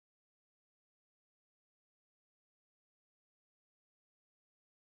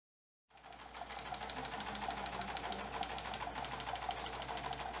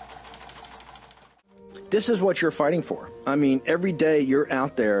This is what you're fighting for. I mean, every day you're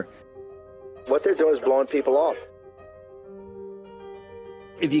out there. What they're doing is blowing people off.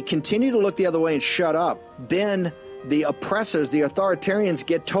 If you continue to look the other way and shut up, then the oppressors, the authoritarians,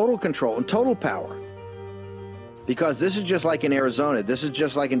 get total control and total power. Because this is just like in Arizona. This is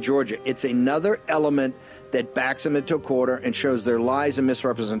just like in Georgia. It's another element that backs them into a corner and shows their lies and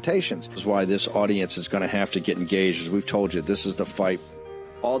misrepresentations. This is why this audience is going to have to get engaged. As we've told you, this is the fight.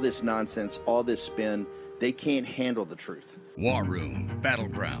 All this nonsense, all this spin, they can't handle the truth. WarRoom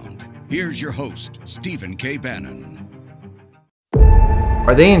Battleground. Here's your host, Stephen K. Bannon.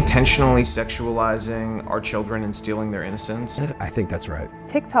 Are they intentionally sexualizing our children and stealing their innocence? I think that's right.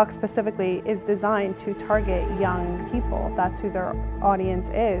 TikTok specifically is designed to target young people. That's who their audience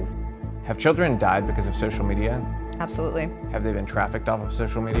is. Have children died because of social media? Absolutely. Have they been trafficked off of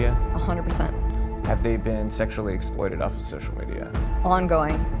social media? 100%. Have they been sexually exploited off of social media?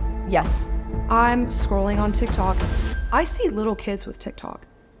 Ongoing, yes. I'm scrolling on TikTok. I see little kids with TikTok.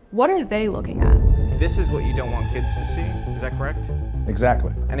 What are they looking at? This is what you don't want kids to see, is that correct?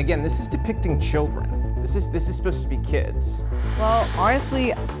 Exactly. And again, this is depicting children. This is supposed to be kids. Well,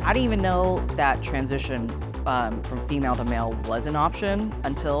 honestly, I didn't even know that transition from female to male was an option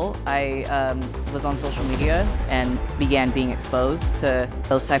until I was on social media and began being exposed to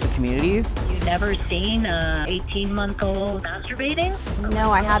those type of communities. You've never seen an 18-month-old masturbating?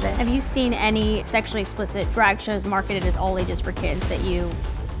 No, I haven't. Have you seen any sexually explicit drag shows marketed as all ages for kids that you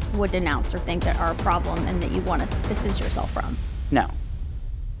would denounce or think that are a problem and that you want to distance yourself from? No.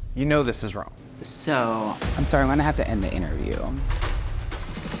 You know this is wrong. So, I'm sorry, I'm gonna have to end the interview.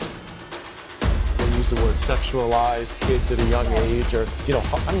 They use the word sexualize kids at a young age, or,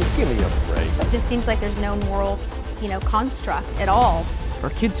 I mean, give me a break. It just seems like there's no moral, construct at all. Are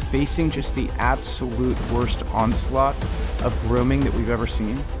kids facing just the absolute worst onslaught of grooming that we've ever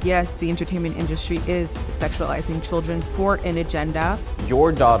seen? Yes, the entertainment industry is sexualizing children for an agenda.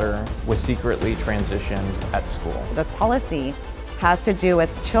 Your daughter was secretly transitioned at school. This policy has to do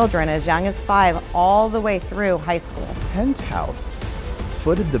with children as young as 5 all the way through high school. Penthouse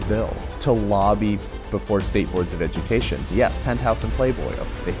footed the bill to lobby before state boards of education. Yes, Penthouse and Playboy.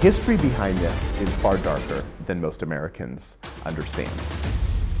 The history behind this is far darker than most Americans understand.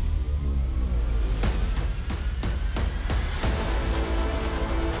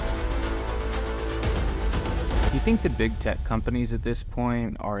 Do you think the big tech companies at this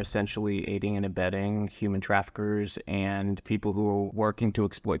point are essentially aiding and abetting human traffickers and people who are working to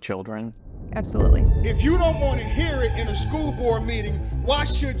exploit children? Absolutely. If you don't want to hear it in a school board meeting, why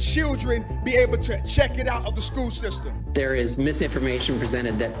should children be able to check it out of the school system? There is misinformation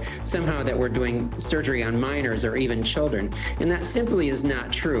presented that somehow that we're doing surgery on minors or even children, and that simply is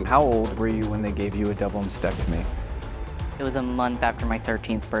not true. How old were you when they gave you a double mastectomy? It was a month after my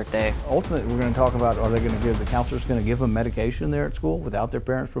 13th birthday. Ultimately, we're going to talk about, are they going to give, the counselor's going to give them medication there at school without their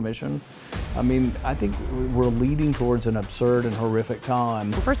parents' permission? I mean, I think we're leading towards an absurd and horrific time.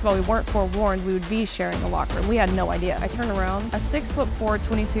 Well, first of all, we weren't forewarned we would be sharing a locker room. We had no idea. I turned around, a 6'4",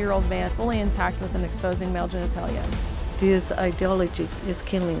 22-year-old man, fully intact with an exposing male genitalia. This ideology is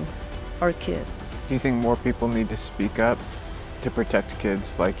killing our kid. Do you think more people need to speak up to protect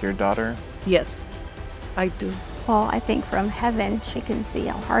kids like your daughter? Yes, I do. Well, I think from heaven she can see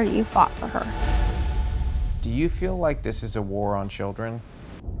how hard you fought for her. Do you feel like this is a war on children?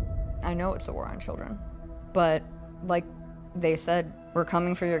 I know it's a war on children, but like they said, we're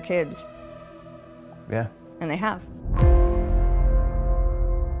coming for your kids. Yeah. And they have.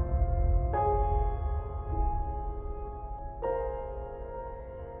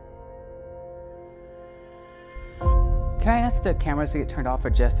 Can I ask the cameras to get turned off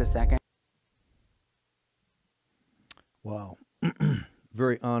for just a second? Wow.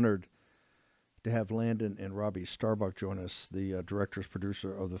 Very honored to have Landon and Robbie Starbuck join us, the director's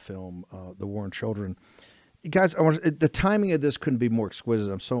producer of the film, The War on Children. You guys, the timing of this couldn't be more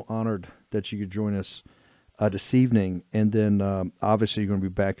exquisite. I'm so honored that you could join us this evening. And then obviously you're going to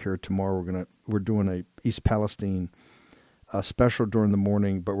be back here tomorrow. We're doing a East Palestine special during the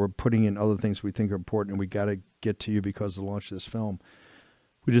morning, but we're putting in other things we think are important, and we got to get to you because of the launch of this film.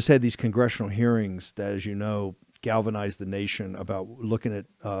 We just had these congressional hearings that, as you know, galvanized the nation about looking at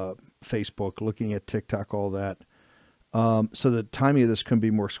Facebook, looking at TikTok, all that. So the timing of this couldn't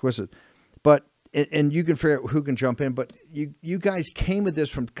be more exquisite. But, and you can figure out who can jump in, but you guys came at this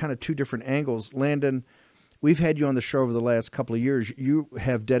from kind of two different angles. Landon, we've had you on the show over the last couple of years. You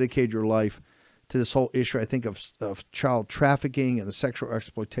have dedicated your life to this whole issue, I think, of child trafficking and the sexual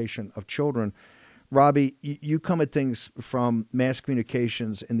exploitation of children. Robbie, you come at things from mass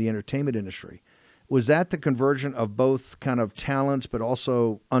communications in the entertainment industry. Was that the conversion of both kind of talents, but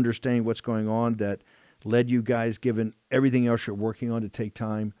also understanding what's going on, that led you guys, given everything else you're working on, to take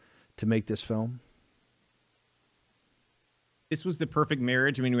time to make this film? This was the perfect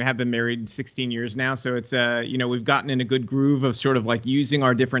marriage. I mean, we have been married 16 years now, so it's we've gotten in a good groove of sort of like using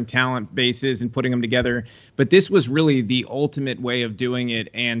our different talent bases and putting them together. But this was really the ultimate way of doing it,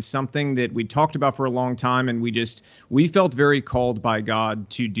 and something that we talked about for a long time, and we felt very called by God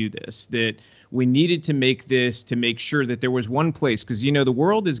to do this, that we needed to make this to make sure that there was one place, because the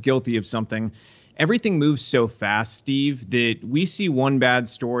world is guilty of something. Everything moves so fast, Steve, that we see one bad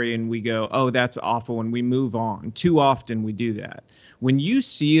story and we go, oh, that's awful, and we move on. Too often we do that. When you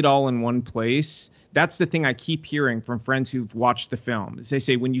see it all in one place, that's the thing I keep hearing from friends who've watched the film. They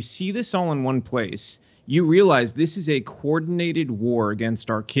say, when you see this all in one place, you realize this is a coordinated war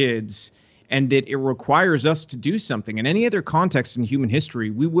against our kids, and that it requires us to do something. In any other context in human history,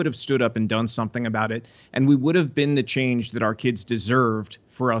 we would have stood up and done something about it, and we would have been the change that our kids deserved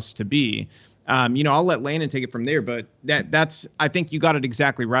for us to be. I'll let Landon take it from there, but that's I think you got it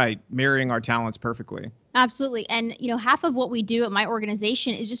exactly right, marrying our talents perfectly. Absolutely. And, half of what we do at my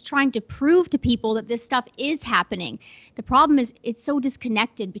organization is just trying to prove to people that this stuff is happening. The problem is it's so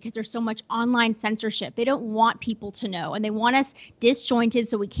disconnected because there's so much online censorship. They don't want people to know, and they want us disjointed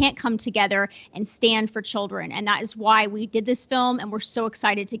so we can't come together and stand for children. And that is why we did this film, and we're so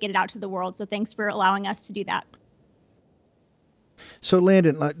excited to get it out to the world. So thanks for allowing us to do that. So,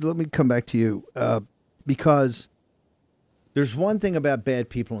 Landon, let me come back to you, because there's one thing about bad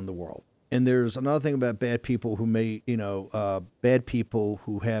people in the world, and there's another thing about bad people who bad people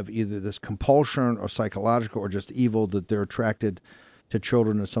who have either this compulsion or psychological or just evil, that they're attracted to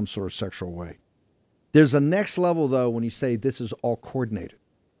children in some sort of sexual way. There's a next level, though, when you say this is all coordinated.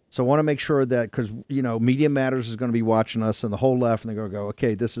 So I want to make sure that, because, Media Matters is going to be watching us, and the whole left, and they're going to go,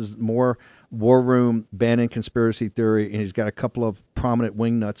 okay, this is more War Room, Bannon conspiracy theory, and he's got a couple of prominent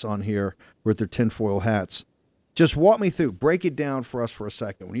wingnuts on here with their tinfoil hats. Just walk me through, break it down for us for a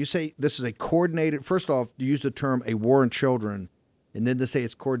second. When you say this is a coordinated, first off, you use the term a war on children, and then to say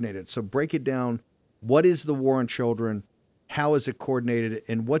it's coordinated. So break it down. What is the war on children? How is it coordinated?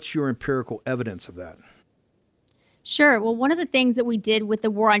 And what's your empirical evidence of that? Sure. Well, one of the things that we did with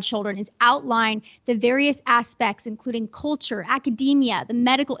the War on Children is outline the various aspects, including culture, academia, the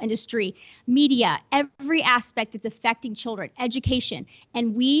medical industry, media, every aspect that's affecting children, education.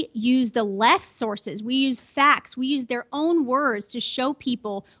 And we use the left sources. We use facts. We use their own words to show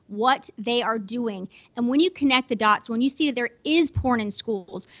people what they are doing. And when you connect the dots, when you see that there is porn in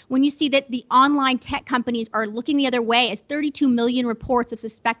schools, when you see that the online tech companies are looking the other way, as 32 million reports of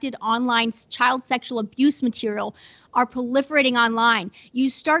suspected online child sexual abuse material are proliferating online, you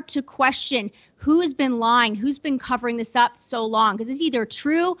start to question who has been lying, who's been covering this up so long, because it's either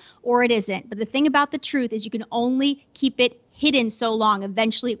true or it isn't. But the thing about the truth is you can only keep it hidden so long.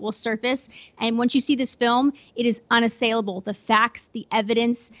 Eventually it will surface. And once you see this film, it is unassailable. The facts, the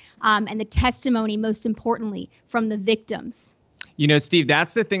evidence, and the testimony, most importantly, from the victims. Steve,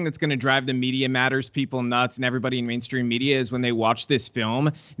 that's the thing that's going to drive the Media Matters people nuts, and everybody in mainstream media, is when they watch this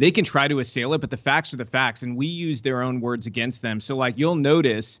film, they can try to assail it, but the facts are the facts, and we use their own words against them. So you'll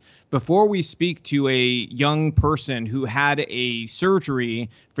notice, before we speak to a young person who had a surgery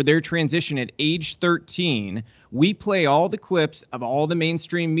for their transition at age 13, we play all the clips of all the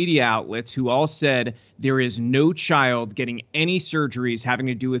mainstream media outlets who all said there is no child getting any surgeries having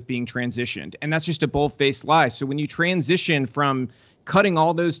to do with being transitioned. And that's just a bold-faced lie. So when you transition from cutting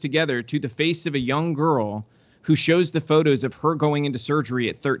all those together to the face of a young girl who shows the photos of her going into surgery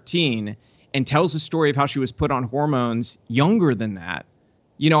at 13 and tells the story of how she was put on hormones younger than that,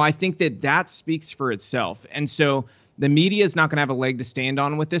 I think that speaks for itself. And so the media is not going to have a leg to stand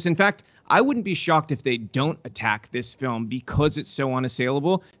on with this. In fact, I wouldn't be shocked if they don't attack this film because it's so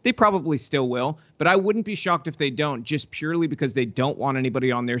unassailable. They probably still will, but I wouldn't be shocked if they don't, just purely because they don't want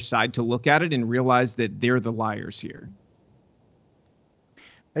anybody on their side to look at it and realize that they're the liars here.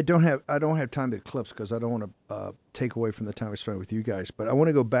 I don't have time to clips because I don't want to take away from the time I spent with you guys, but I want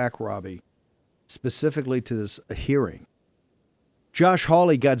to go back, Robbie, specifically to this hearing. Josh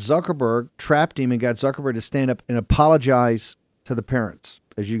Hawley got Zuckerberg, trapped him, and got Zuckerberg to stand up and apologize to the parents,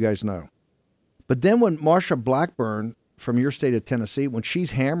 as you guys know. But then when Marsha Blackburn from your state of Tennessee, when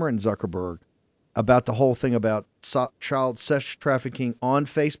she's hammering Zuckerberg about the whole thing about child sex trafficking on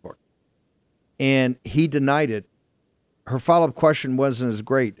Facebook, and he denied it, her follow-up question wasn't as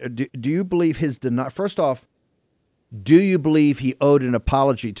great. Do you believe his first off, do you believe he owed an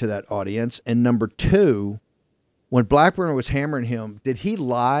apology to that audience? And number two, when Blackburn was hammering him, did he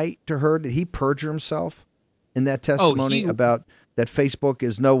lie to her? Did he perjure himself in that testimony about that Facebook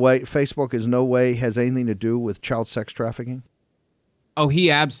is no way has anything to do with child sex trafficking? Oh,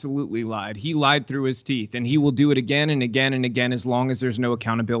 he absolutely lied. He lied through his teeth, and he will do it again and again and again as long as there's no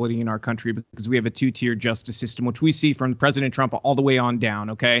accountability in our country, because we have a two-tier justice system, which we see from President Trump all the way on down,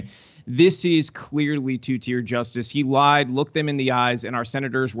 okay? This is clearly two-tier justice. He lied, looked them in the eyes, and our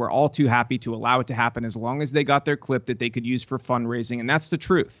senators were all too happy to allow it to happen as long as they got their clip that they could use for fundraising, and that's the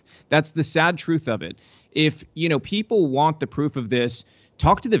truth. That's the sad truth of it. If, people want the proof of this,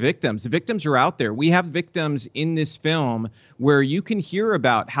 talk to the victims. The victims are out there. We have victims in this film where you can hear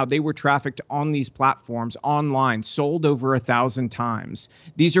about how they were trafficked on these platforms, online, sold over 1,000 times.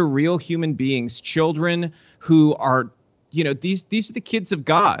 These are real human beings, children who are, these are the kids of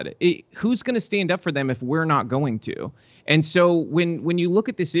God. Who's going to stand up for them if we're not going to? And so when you look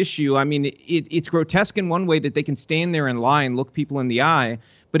at this issue, I mean, it's grotesque in one way that they can stand there and lie and look people in the eye,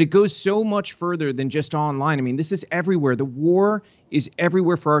 but it goes so much further than just online. I mean, this is everywhere. The war is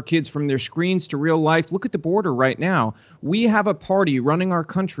everywhere for our kids, from their screens to real life. Look at the border right now. We have a party running our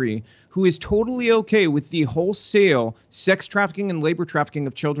country who is totally okay with the wholesale sex trafficking and labor trafficking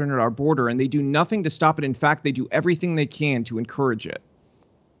of children at our border, and they do nothing to stop it. In fact, they do everything they can to encourage it.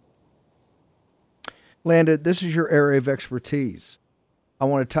 Landon, this is your area of expertise. I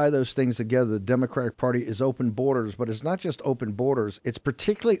want to tie those things together. The Democratic Party is open borders, but it's not just open borders. It's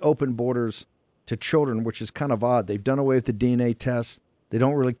particularly open borders to children, which is kind of odd. They've done away with the DNA test. They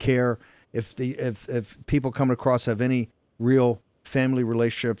don't really care if people coming across have any real family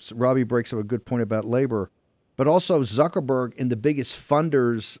relationships. Robbie breaks up a good point about labor. But also Zuckerberg and the biggest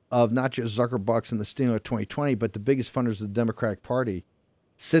funders of not just Zuckerbucks and the stealing of 2020, but the biggest funders of the Democratic Party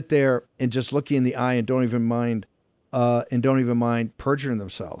sit there and just look you in the eye and don't even mind perjuring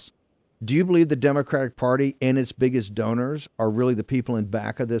themselves. Do you believe the Democratic Party and its biggest donors are really the people in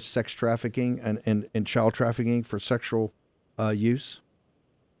back of this sex trafficking and child trafficking for sexual use?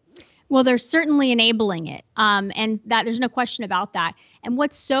 Well, they're certainly enabling it, and that there's no question about that. And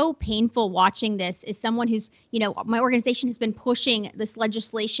what's so painful watching this is someone who's, my organization has been pushing this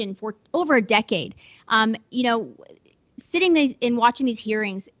legislation for over a decade. Sitting and watching these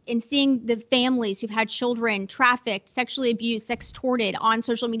hearings and seeing the families who've had children trafficked, sexually abused, sextorted on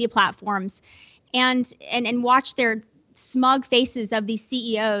social media platforms, and watch their smug faces of these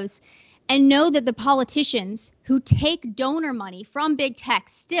CEOs, and know that the politicians who take donor money from big tech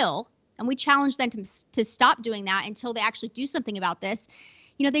still, and we challenge them to stop doing that until they actually do something about this,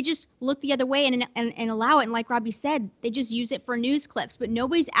 they just look the other way and allow it. And like Robbie said, they just use it for news clips, but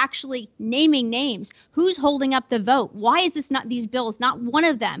nobody's actually naming names. Who's holding up the vote? Why is these bills, not one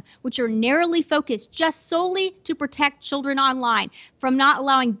of them, which are narrowly focused just solely to protect children online from not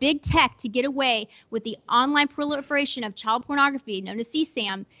allowing big tech to get away with the online proliferation of child pornography known as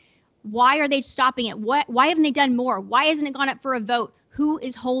CSAM? Why are they stopping it? Why haven't they done more? Why hasn't it gone up for a vote? Who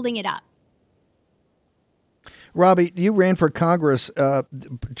is holding it up? Robbie, you ran for Congress.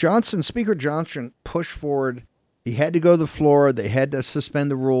 Speaker Johnson pushed forward. He had to go to the floor. They had to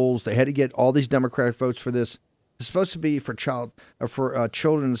suspend the rules. They had to get all these Democratic votes for this. It's supposed to be for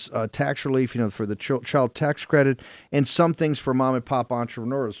children's tax relief, for the child tax credit, and some things for mom and pop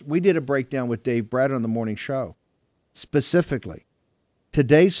entrepreneurs. We did a breakdown with Dave Brad on the morning show. Specifically,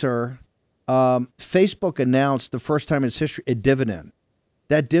 today, sir, Facebook announced the first time in its history a dividend.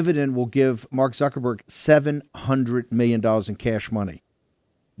 That dividend will give Mark Zuckerberg $700 million in cash money.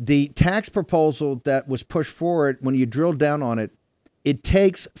 The tax proposal that was pushed forward, when you drill down on it, it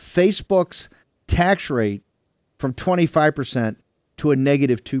takes Facebook's tax rate from 25% to a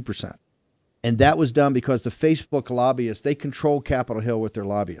negative 2%. And that was done because the Facebook lobbyists, they control Capitol Hill with their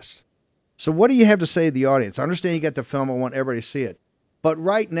lobbyists. So what do you have to say to the audience? I understand you got the film. I want everybody to see it. But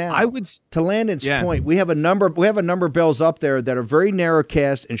right now, to Landon's point, we have a number of bills up there that are very narrow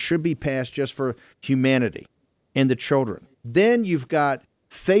cast and should be passed just for humanity and the children. Then you've got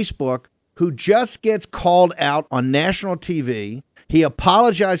Facebook, who just gets called out on national TV. He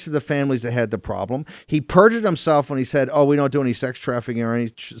apologized to the families that had the problem. He perjured himself when he said, we don't do any sex trafficking or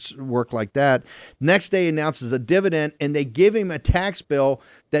any work like that. Next day, he announces a dividend, and they give him a tax bill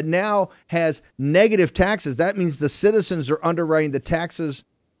that now has negative taxes. That means the citizens are underwriting the taxes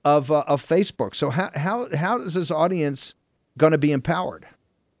of Facebook. So how is this audience going to be empowered?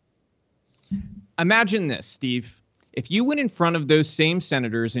 Imagine this, Steve. If you went in front of those same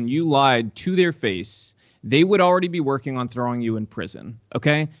senators and you lied to their face, they would already be working on throwing you in prison,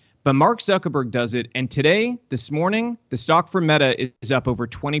 okay? But Mark Zuckerberg does it, and this morning, the stock for Meta is up over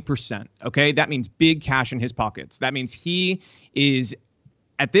 20%, okay? That means big cash in his pockets. That means he is,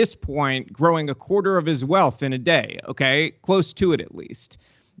 at this point, growing a quarter of his wealth in a day, okay? Close to it, at least.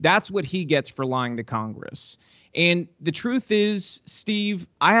 That's what he gets for lying to Congress. And the truth is, Steve,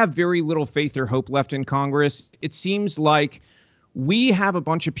 I have very little faith or hope left in Congress. It seems like we have a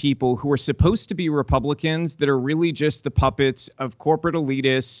bunch of people who are supposed to be Republicans that are really just the puppets of corporate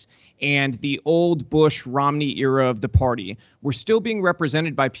elitists and the old Bush-Romney era of the party. We're still being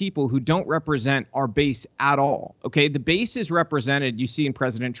represented by people who don't represent our base at all. Okay, the base is represented, you see, in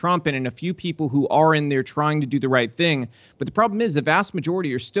President Trump and in a few people who are in there trying to do the right thing. But the problem is the vast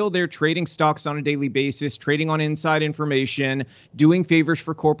majority are still there trading stocks on a daily basis, trading on inside information, doing favors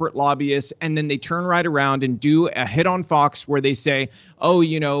for corporate lobbyists, and then they turn right around and do a hit on Fox where they say, oh,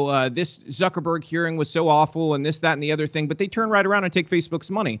 this Zuckerberg hearing was so awful and this, that, and the other thing. But they turn right around and take Facebook's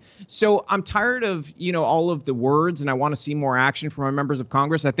money. So I'm tired of, all of the words, and I want to see more action from our members of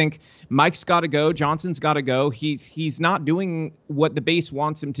Congress. I think Mike's got to go. Johnson's got to go. He's not doing what the base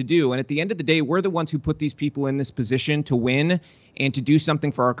wants him to do. And at the end of the day, we're the ones who put these people in this position to win and to do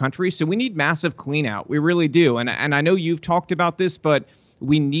something for our country. So we need massive clean out. We really do. And I know you've talked about this, but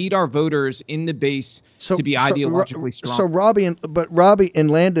we need our voters in the base to be ideologically strong. So Robbie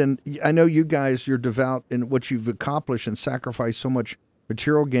and Landon, I know you guys, you're devout in what you've accomplished and sacrificed so much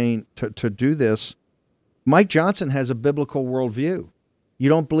material gain to do this. Mike Johnson has a biblical worldview. You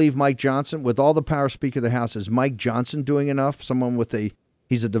don't believe Mike Johnson, with all the power Speaker of the House, is Mike Johnson doing enough? Someone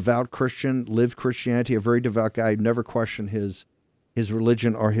he's a devout Christian, lived Christianity, a very devout guy, never questioned his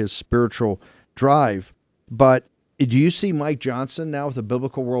religion or his spiritual drive. But do you see Mike Johnson now with a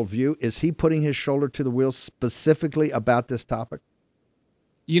biblical worldview? Is he putting his shoulder to the wheel specifically about this topic?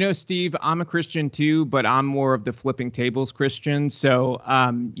 Steve, I'm a Christian too, but I'm more of the flipping tables Christian. So,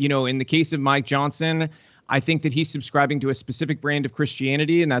 in the case of Mike Johnson, I think that he's subscribing to a specific brand of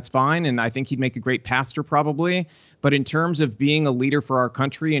Christianity, and that's fine. And I think he'd make a great pastor probably. But in terms of being a leader for our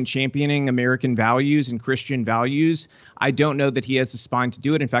country and championing American values and Christian values, I don't know that he has the spine to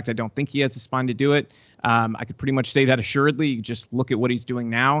do it. In fact, I don't think he has the spine to do it. I could pretty much say that assuredly. You just look at what he's doing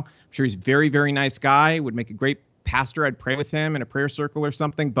now. I'm sure he's a very, very nice guy, would make a great pastor. I'd pray with him in a prayer circle or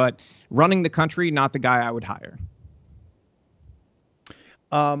something, but running the country, not the guy I would hire.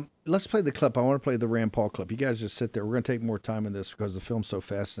 Let's play the clip. I want to play the Rand Paul clip. You guys just sit there. We're going to take more time in this because the film's so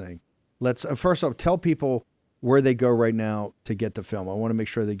fascinating. Let's first off, tell people where they go right now to get the film. I want to make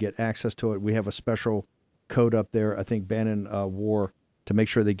sure they get access to it. We have a special code up there. I think Bannon wore to make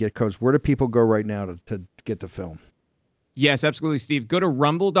sure they get codes. Where do people go right now to get the film? Yes, absolutely, Steve. Go to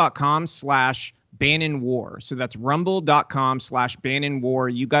rumble.com/Bannon War. So that's rumble.com/Bannon War.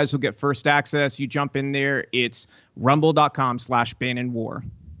 You guys will get first access. You jump in there. It's rumble.com/Bannon War.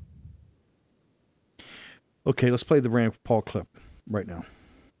 Okay, let's play the Rand Paul clip right now.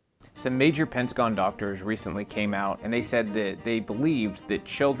 Some major Pentagon doctors recently came out and they said that they believed that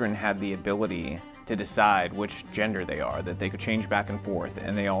children had the ability to decide which gender they are, that they could change back and forth,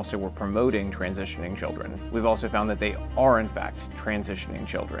 and they also were promoting transitioning children. We've also found that they are in fact transitioning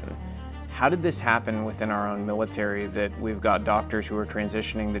children. How did this happen within our own military that we've got doctors who are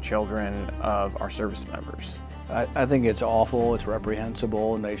transitioning the children of our service members? I think it's awful, it's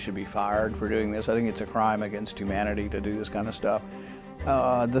reprehensible, and they should be fired for doing this. I think it's a crime against humanity to do this kind of stuff.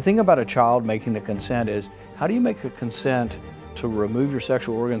 The thing about a child making the consent is, how do you make a consent to remove your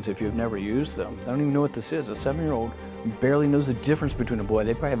sexual organs if you've never used them? I don't even know what this is. A 7-year-old barely knows the difference between a boy.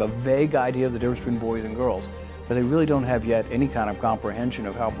 They probably have a vague idea of the difference between boys and girls, but they really don't have yet any kind of comprehension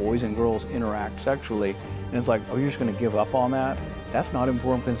of how boys and girls interact sexually. And it's like, oh, you're just going to give up on that? That's not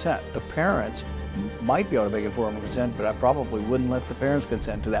informed consent. The parents might be able to make informed consent, but I probably wouldn't let the parents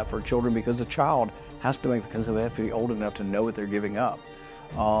consent to that for children, because the child has to make the consent. They have to be old enough to know what they're giving up.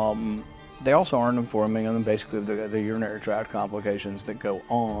 They also aren't informing them basically of the urinary tract complications that go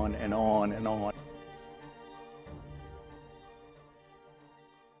on and on and on.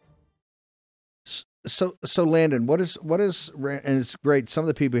 So Landon, what is, and it's great. Some of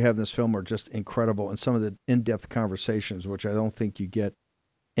the people you have in this film are just incredible, and some of the in-depth conversations, which I don't think you get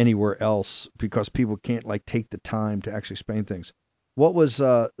anywhere else because people can't take the time to actually explain things. What was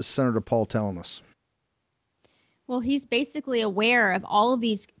Senator Paul telling us? Well, he's basically aware of all of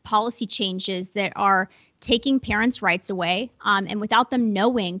these policy changes that are taking parents' rights away, and without them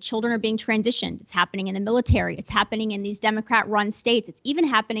knowing, children are being transitioned. It's happening in the military. It's happening in these Democrat-run states. It's even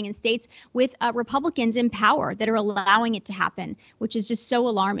happening in states with Republicans in power that are allowing it to happen, which is just so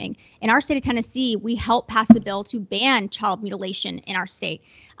alarming. In our state of Tennessee, we helped pass a bill to ban child mutilation in our state.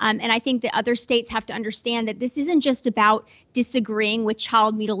 And I think that other states have to understand that this isn't just about disagreeing with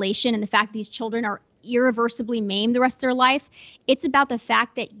child mutilation and the fact these children are irreversibly maimed the rest of their life. It's about the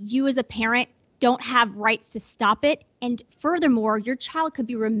fact that you as a parent don't have rights to stop it. And furthermore, your child could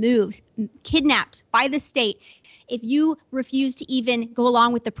be removed, kidnapped by the state if you refuse to even go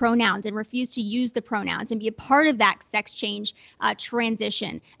along with the pronouns and refuse to use the pronouns and be a part of that sex change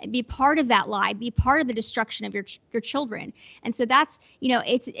transition, and be part of that lie, be part of the destruction of your children. And so that's,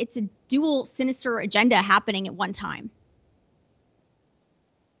 it's a dual sinister agenda happening at one time.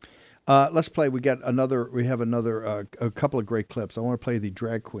 Let's play. We have another a couple of great clips. I want to play the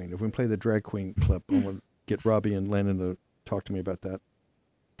drag queen. If we can play the drag queen clip, I want to get Robbie and Landon to talk to me about that.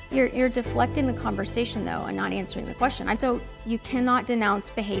 You're deflecting the conversation, though, and not answering the question. So you cannot denounce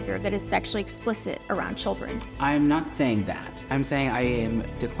behavior that is sexually explicit around children. I'm not saying that. I'm saying I am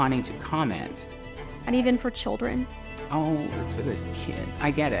declining to comment. And even for children. Oh, it's for the kids.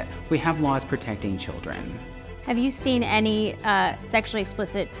 I get it. We have laws protecting children. Have you seen any sexually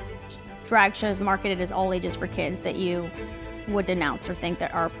explicit drag shows marketed as all ages for kids that you would denounce or think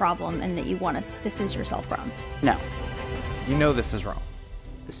that are a problem and that you want to distance yourself from? No. You know this is wrong.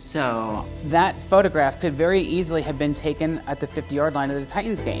 So that photograph could very easily have been taken at the 50-yard line of the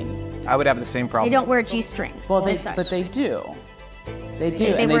Titans game. I would have the same problem. They don't wear G-strings. Well, but they do. They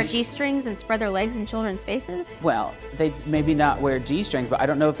do. They wear G-strings and spread their legs in children's faces? Well, they maybe not wear G-strings, but I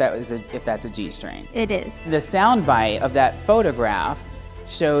don't know if that's a G-string. It is. The soundbite of that photograph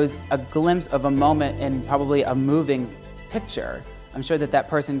shows a glimpse of a moment in probably a moving picture. I'm sure that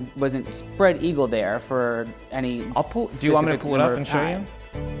person wasn't spread eagle there for any. Do you want me to pull it up and show you?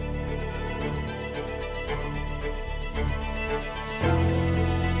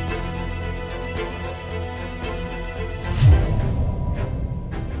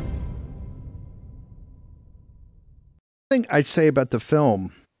 Thing I'd say about the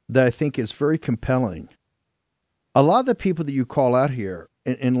film that I think is very compelling. A lot of the people that you call out here,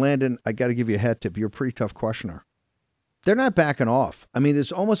 and Landon, I got to give you a hat tip. You're a pretty tough questioner. They're not backing off. I mean,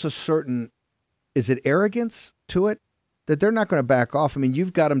 there's almost a certain, is it arrogance to it? That they're not going to back off. I mean,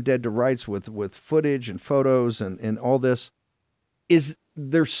 you've got them dead to rights with footage and photos and all this. Is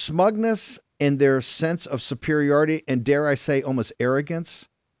their smugness and their sense of superiority and, dare I say, almost arrogance,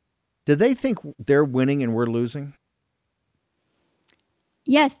 do they think they're winning and we're losing?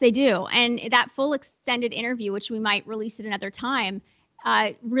 Yes, they do. And that full extended interview, which we might release at another time,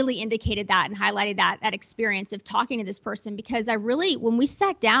 really indicated that and highlighted that experience of talking to this person, because when we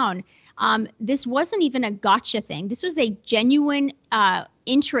sat down, this wasn't even a gotcha thing. This was a genuine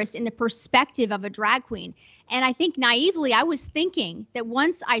interest in the perspective of a drag queen. And I think naively, I was thinking that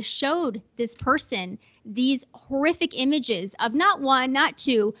once I showed this person these horrific images of not one, not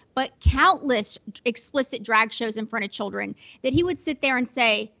two, but countless explicit drag shows in front of children, that he would sit there and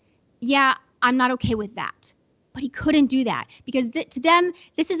say, yeah, I'm not okay with that. But he couldn't do that because to them,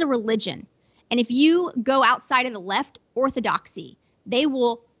 this is a religion. And if you go outside of the left orthodoxy, they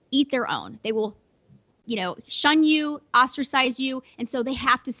will eat their own. They will, shun you, ostracize you. And so they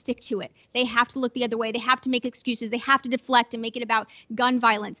have to stick to it. They have to look the other way. They have to make excuses. They have to deflect and make it about gun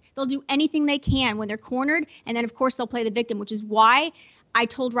violence. They'll do anything they can when they're cornered. And then, of course, they'll play the victim, which is why I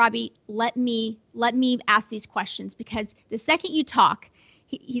told Robbie, let me ask these questions, because the second you talk,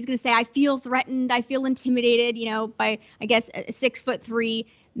 he's going to say, I feel threatened. I feel intimidated, by, I guess, a 6'3"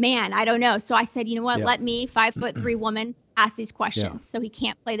 man. I don't know. So I said, you know what? Yeah. Let me, 5'3" woman, ask these questions. Yeah. So he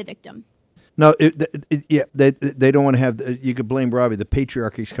can't play the victim. No, they don't want to have. You could blame Robbie. The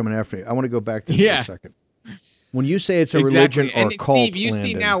patriarchy's coming after you. I want to go back to this for a second. When you say it's a religion or and a cult, Steve, you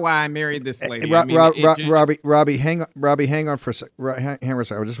see now why I married this lady. Robbie, hang on for a second. Hang on a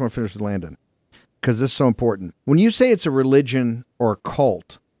second. I just want to finish with Landon, because this is so important. When you say it's a religion or a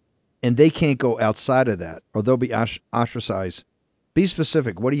cult, and they can't go outside of that, or they'll be ostracized, be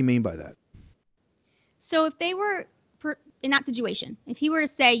specific. What do you mean by that? So if they were in that situation, if he were to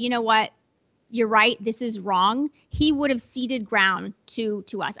say, you know what, you're right, this is wrong, he would have ceded ground to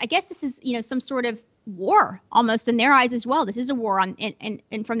us. I guess this is, some sort of war almost in their eyes as well. This is a war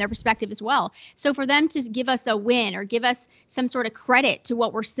and from their perspective as well. So for them to give us a win or give us some sort of credit to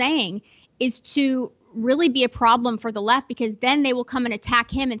what we're saying is to really be a problem for the left, because then they will come and attack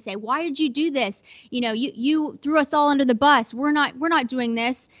him and say, why did you do this? You threw us all under the bus. We're not doing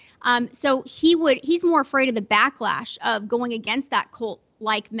this. So he's more afraid of the backlash of going against that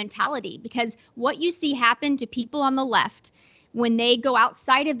cult-like mentality, because what you see happen to people on the left when they go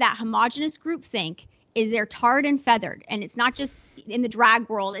outside of that homogenous groupthink is they're tarred and feathered. And it's not just in the drag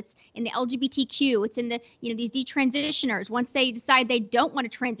world, it's in the LGBTQ, it's in the, these detransitioners. Once they decide they don't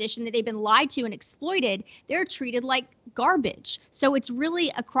want to transition, that they've been lied to and exploited, they're treated like garbage. So it's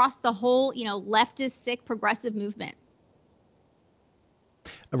really across the whole, leftist, sick, progressive movement.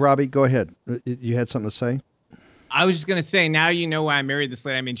 Robbie, go ahead. You had something to say? I was just going to say, now you know why I married this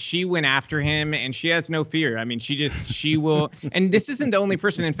lady. I mean, she went after him and she has no fear. I mean, she will, and this isn't the only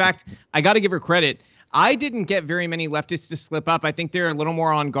person. In fact, I got to give her credit. I didn't get very many leftists to slip up. I think they're a little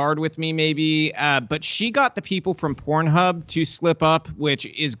more on guard with me, maybe. But she got the people from Pornhub to slip up, which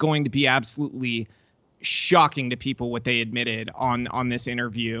is going to be absolutely shocking to people what they admitted on this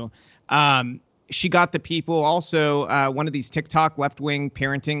interview. She got the people also, one of these TikTok left-wing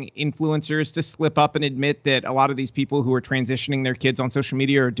parenting influencers to slip up and admit that a lot of these people who are transitioning their kids on social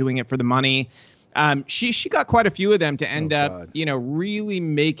media are doing it for the money. She got quite a few of them to end up, really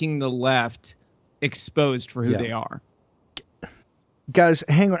making the left exposed for who they are. Guys,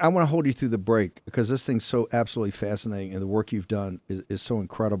 hang on. I want to hold you through the break because this thing's so absolutely fascinating and the work you've done is so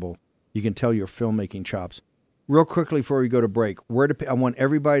incredible. You can tell your filmmaking chops. Real quickly before we go to break, I want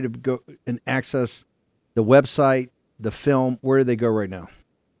everybody to go and access the website, the film. Where do they go right now?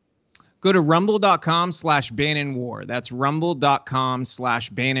 Go to rumble.com/BannonWar. That's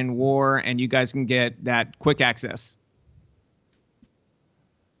rumble.com/BannonWar, and you guys can get that quick access.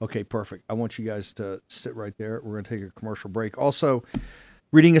 Okay, perfect. I want you guys to sit right there. We're going to take a commercial break. Also,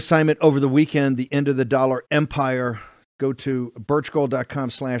 reading assignment over the weekend, The End of the Dollar Empire. Go to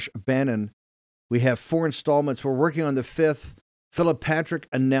birchgold.com/Bannon. We have 4 installments. We're working on the 5th. Philip Patrick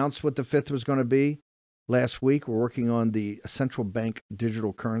announced what the 5th was going to be last week. We're working on the central bank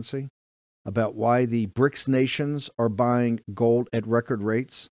digital currency, about why the BRICS nations are buying gold at record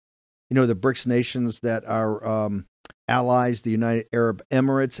rates. You know, the BRICS nations that are allies, the United Arab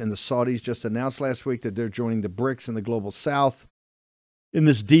Emirates and the Saudis, just announced last week that they're joining the BRICS and the Global South in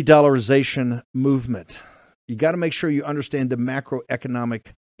this de-dollarization movement. You got to make sure you understand the macroeconomic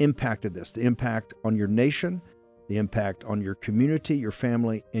impact of this, the impact on your nation, the impact on your community, your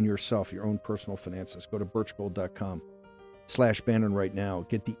family, and yourself, your own personal finances. Go to birchgold.com/Bannon right now.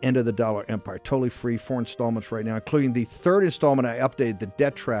 Get The End of the Dollar Empire, totally free, 4 installments right now, including the 3rd installment. I updated, The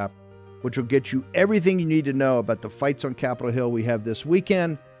Debt Trap, which will get you everything you need to know about the fights on Capitol Hill we have this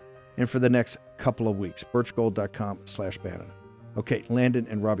weekend and for the next couple of weeks. birchgold.com/Bannon. Okay, Landon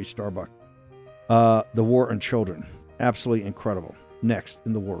and Robbie Starbuck. The War on Children. Absolutely incredible. Next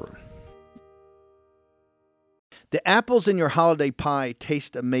in the War Room. The apples in your holiday pie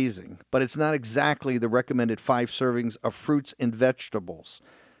taste amazing, but it's not exactly the recommended 5 servings of fruits and vegetables.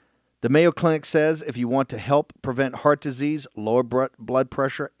 The Mayo Clinic says if you want to help prevent heart disease, lower blood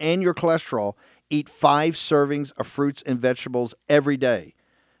pressure, and your cholesterol, eat 5 servings of fruits and vegetables every day,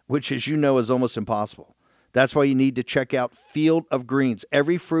 which, as you know, is almost impossible. That's why you need to check out Field of Greens.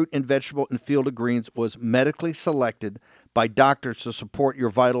 Every fruit and vegetable in Field of Greens was medically selected by doctors to support your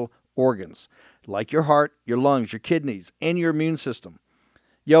vital organs, like your heart, your lungs, your kidneys, and your immune system.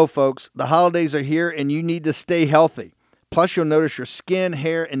 Yo, folks, the holidays are here, and you need to stay healthy. Plus, you'll notice your skin,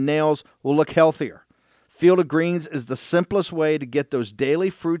 hair, and nails will look healthier. Field of Greens is the simplest way to get those daily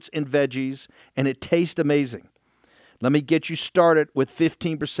fruits and veggies, and it tastes amazing. Let me get you started with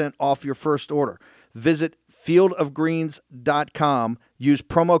 15% off your first order. Visit fieldofgreens.com. Use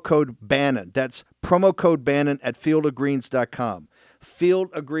promo code Bannon. That's promo code Bannon at fieldofgreens.com.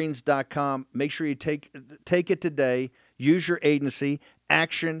 Fieldofgreens.com. Make sure you take it today. Use your agency.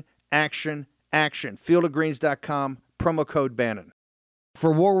 Action, action, action. Fieldofgreens.com. Promo code Bannon.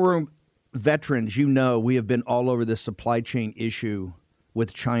 For War Room veterans, you know we have been all over this supply chain issue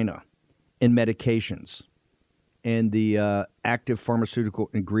with China and medications and the active pharmaceutical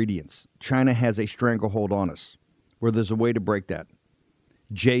ingredients. China has a stranglehold on us where there's a way to break that.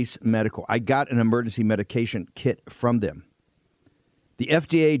 Jace Medical. I got an emergency medication kit from them. The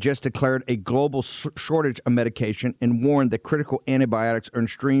FDA just declared a global shortage of medication and warned that critical antibiotics are in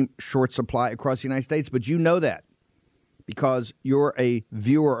extreme short supply across the United States. But you know that because you're a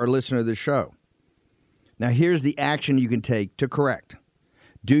viewer or listener to the show. Now, here's the action you can take to correct.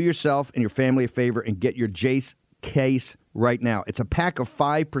 Do yourself and your family a favor and get your Jace case right now. It's a pack of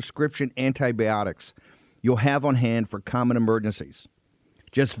 5 prescription antibiotics you'll have on hand for common emergencies.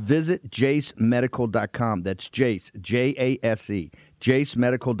 Just visit jacemedical.com. That's Jace, J-A-S-E,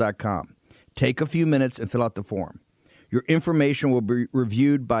 jacemedical.com. Take a few minutes and fill out the form. Your information will be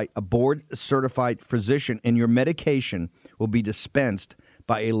reviewed by a board-certified physician, and your medication will be dispensed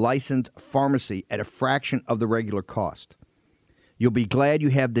by a licensed pharmacy at a fraction of the regular cost. You'll be glad you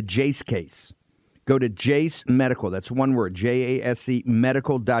have the Jace case. Go to Jace Medical, that's one word, J-A-S-E,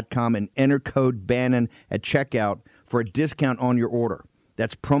 medical.com, and enter code Bannon at checkout for a discount on your order.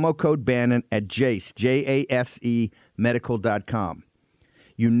 That's promo code Bannon at Jace, J-A-S-E, medical.com.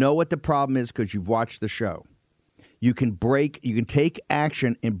 You know what the problem is because you've watched the show. You can take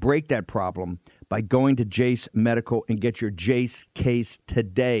action and break that problem by going to Jace Medical and get your Jace case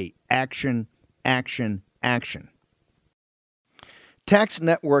today. Action, action, action. Tax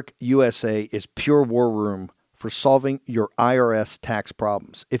Network USA is pure war room for solving your IRS tax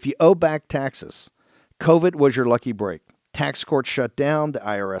problems. If you owe back taxes, COVID was your lucky break. Tax court shut down, the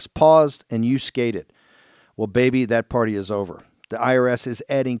IRS paused, and you skated. Well, baby, that party is over. The IRS is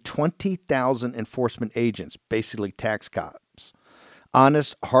adding 20,000 enforcement agents, basically tax cops.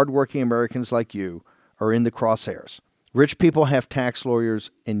 Honest, hardworking Americans like you are in the crosshairs. Rich people have tax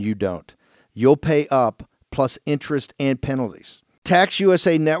lawyers, and you don't. You'll pay up, plus interest and penalties. Tax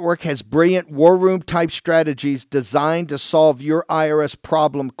USA Network has brilliant war room type strategies designed to solve your IRS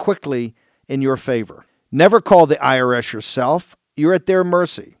problem quickly in your favor. Never call the IRS yourself. You're at their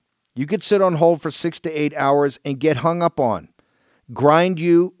mercy. You could sit on hold for 6 to 8 hours and get hung up on. Grind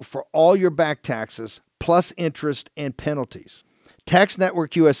you for all your back taxes, plus interest and penalties. Tax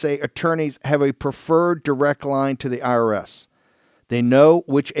Network USA attorneys have a preferred direct line to the IRS. They know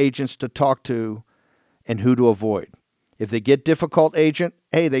which agents to talk to and who to avoid. If they get difficult agent,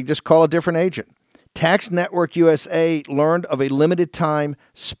 hey, they just call a different agent. Tax Network USA learned of a limited time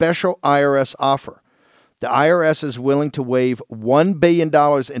special IRS offer. The IRS is willing to waive $1 billion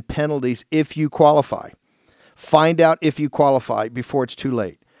in penalties if you qualify. Find out if you qualify before it's too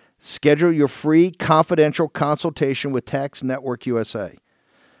late. Schedule your free confidential consultation with Tax Network USA.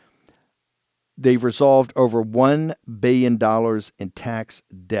 They've resolved over $1 billion in tax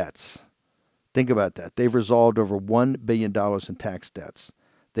debts. Think about that. They've resolved over $1 billion in tax debts.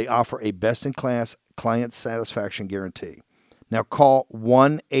 They offer a best-in-class client satisfaction guarantee. Now call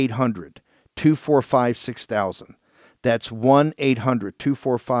 1-800-245-6000. That's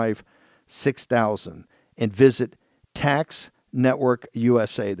 1-800-245-6000 and visit Tax Network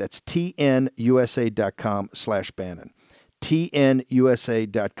USA. That's tnusa.com/Bannon.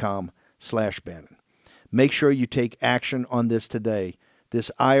 tnusa.com/Bannon. Make sure you take action on this today.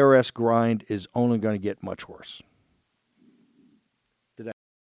 This IRS grind is only going to get much worse.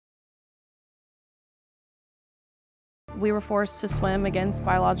 We were forced to swim against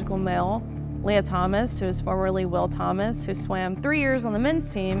biological male Leah Thomas, who is formerly Will Thomas, who swam 3 years on the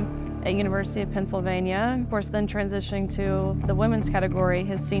men's team at University of Pennsylvania. Of course, then transitioning to the women's category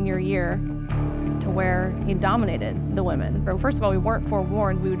his senior year, to where he dominated the women. But first of all, we weren't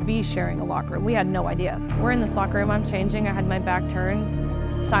forewarned we would be sharing a locker room. We had no idea. We're in this locker room, I'm changing, I had my back turned,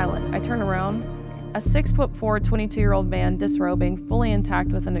 silent. I turn around, a 6'4", 22-year-old man disrobing, fully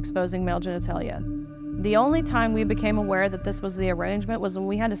intact with an exposing male genitalia. The only time we became aware that this was the arrangement was when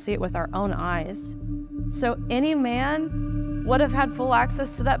we had to see it with our own eyes. So any man would have had full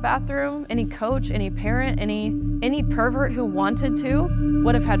access to that bathroom, any coach, any parent, any pervert who wanted to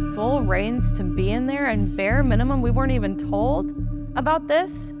would have had full reins to be in there, and bare minimum, we weren't even told about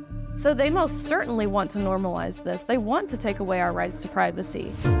this. So they most certainly want to normalize this. They want to take away our rights to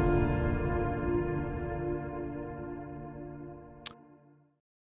privacy.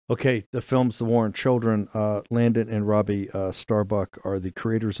 Okay, the film's The War on Children. Landon and Robbie Starbuck are the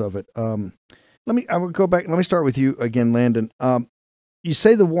creators of it. I will go back. Let me start with you again, Landon. You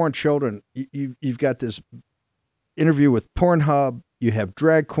say The War on Children. You've got this interview with Pornhub. You have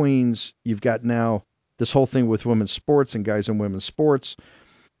drag queens. You've got now this whole thing with women's sports and guys in women's sports.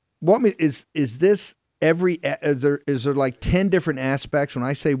 Is this every? Is there like 10 different aspects? When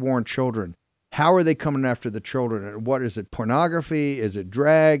I say War on Children, how are they coming after the children? And what is it? Pornography? Is it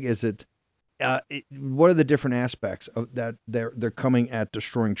drag? Is it? What are the different aspects of that they're coming at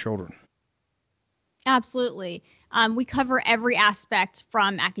destroying children? Absolutely. We cover every aspect,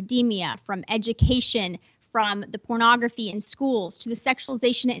 from academia, from education, from the pornography in schools, to the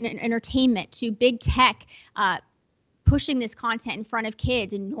sexualization in entertainment, to big tech pushing this content in front of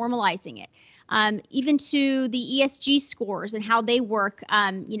kids and normalizing it. Even to the ESG scores and how they work,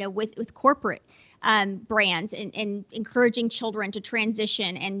 with corporate brands and encouraging children to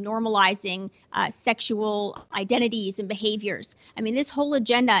transition and normalizing sexual identities and behaviors. I mean, this whole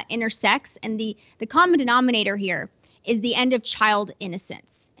agenda intersects, and the common denominator here is the end of child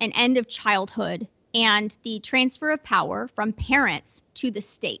innocence, an end of childhood, and the transfer of power from parents to the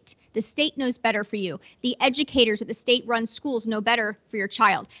state. The state knows better for you. The educators at the state-run schools know better for your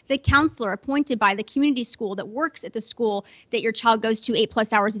child. The counselor appointed by the community school that works at the school that your child goes to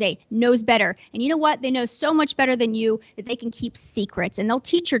 8+ hours a day knows better. And you know what? They know so much better than you that they can keep secrets, and they'll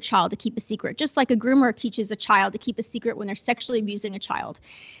teach your child to keep a secret, just like a groomer teaches a child to keep a secret when they're sexually abusing a child.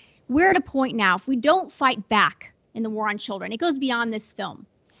 We're at a point now, if we don't fight back in the war on children, it goes beyond this film.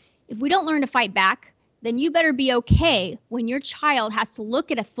 If we don't learn to fight back, then you better be okay when your child has to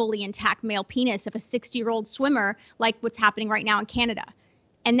look at a fully intact male penis of a 60-year-old swimmer, like what's happening right now in Canada.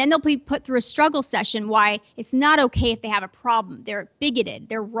 And then they'll be put through a struggle session why it's not okay if they have a problem. They're bigoted,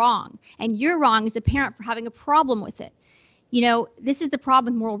 they're wrong. And you're wrong as a parent for having a problem with it. You know, this is the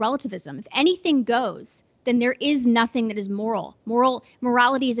problem with moral relativism. If anything goes, then there is nothing that is moral.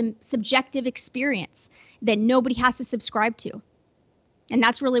 Morality is a subjective experience that nobody has to subscribe to. And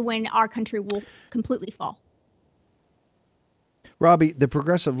that's really when our country will completely fall. Robbie, the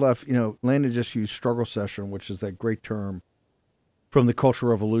progressive left, Landon just used struggle session, which is that great term from the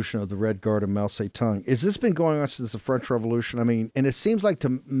Cultural Revolution of the Red Guard and Mao Zedong. Has this been going on since the French Revolution? I mean, and it seems like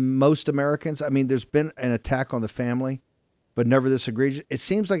to most Americans, I mean, there's been an attack on the family, but never this egregious. It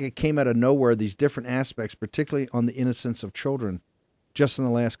seems like it came out of nowhere, these different aspects, particularly on the innocence of children, just in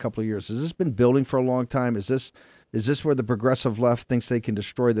the last couple of years. Has this been building for a long time? Is this where the progressive left thinks they can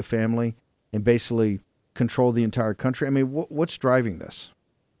destroy the family and basically control the entire country? I mean, what's driving this?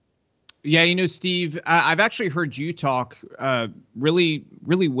 Yeah, Steve, I've actually heard you talk really,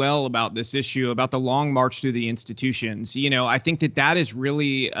 really well about this issue, about the long march through the institutions. I think that is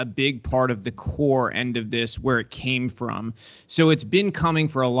really a big part of the core end of this, where it came from. So it's been coming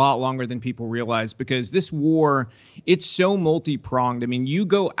for a lot longer than people realize, because this war, it's so multi-pronged. I mean, you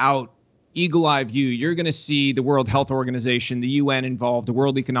go out, eagle-eye view, you're going to see the World Health Organization, the UN involved, the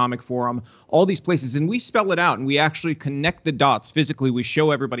World Economic Forum, all these places, and we spell it out, and we actually connect the dots physically. We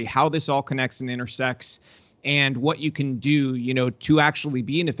show everybody how this all connects and intersects, and what you can do, to actually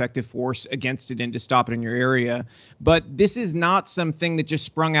be an effective force against it and to stop it in your area. But this is not something that just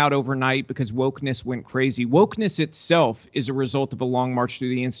sprung out overnight because wokeness went crazy. Wokeness itself is a result of a long march through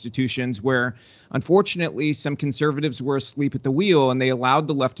the institutions where, unfortunately, some conservatives were asleep at the wheel and they allowed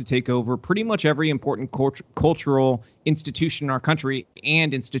the left to take over pretty much every important cultural institution in our country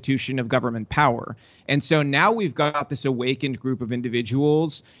and institution of government power. And so now we've got this awakened group of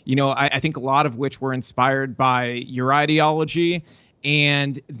individuals, I think a lot of which were inspired by your ideology.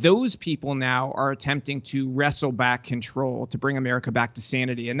 And those people now are attempting to wrestle back control, to bring America back to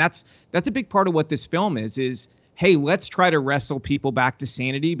sanity. And that's a big part of what this film is, hey, let's try to wrestle people back to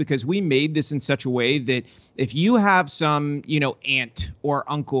sanity, because we made this in such a way that if you have some, aunt or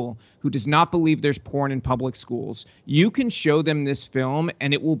uncle who does not believe there's porn in public schools, you can show them this film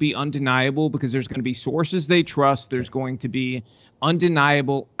and it will be undeniable, because there's going to be sources they trust. There's going to be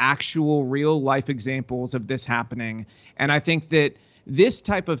undeniable, actual, real life examples of this happening. And I think that this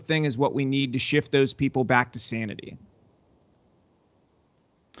type of thing is what we need to shift those people back to sanity.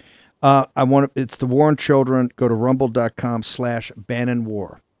 It's The War on Children. Go to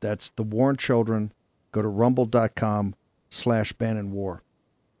rumble.com/BannonWar. That's The War on Children. Go to rumble.com/BannonWar.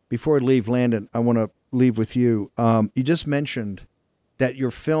 Before I leave, Landon, I want to leave with you. You just mentioned that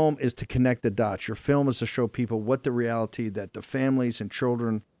your film is to connect the dots. Your film is to show people what the reality that the families and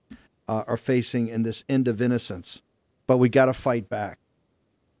children are facing in this end of innocence. But we got to fight back.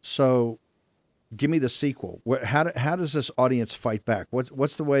 So give me the sequel. How does this audience fight back?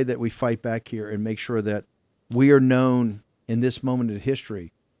 What's the way that we fight back here and make sure that we are known in this moment in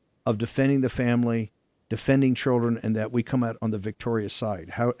history of defending the family, defending children, and that we come out on the victorious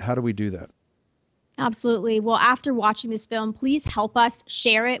side? How do we do that? Absolutely. Well, after watching this film, please help us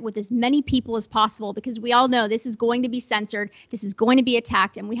share it with as many people as possible, because we all know this is going to be censored, this is going to be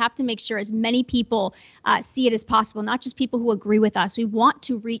attacked, and we have to make sure as many people see it as possible, not just people who agree with us. We want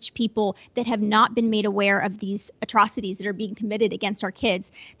to reach people that have not been made aware of these atrocities that are being committed against our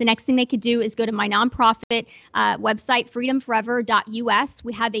kids. The next thing they could do is go to my nonprofit website, freedomforever.us.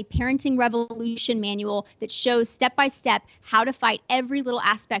 We have a parenting revolution manual that shows step-by-step how to fight every little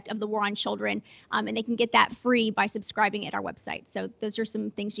aspect of the war on children. And they can get that free by subscribing at our website. So those are some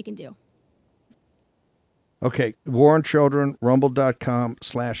things you can do. Okay. War on Children,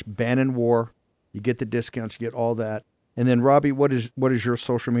 rumble.com/BannonWar. You get the discounts, you get all that. And then, Robbie, what is your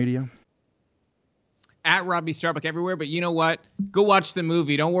social media? At Robbie Starbuck everywhere. But you know what? Go watch the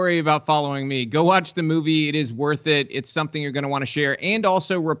movie. Don't worry about following me. Go watch the movie. It is worth it. It's something you're going to want to share, and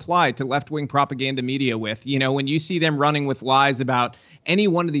also reply to left-wing propaganda media with. When you see them running with lies about any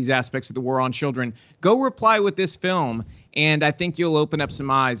one of these aspects of the war on children, go reply with this film, and I think you'll open up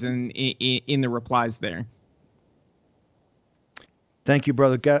some eyes in the replies there. Thank you,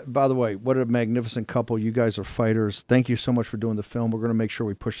 brother. By the way, what a magnificent couple. You guys are fighters. Thank you so much for doing the film. We're going to make sure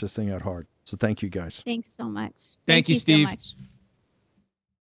we push this thing out hard. So thank you, guys. Thanks so much. Thank you, Steve. So much.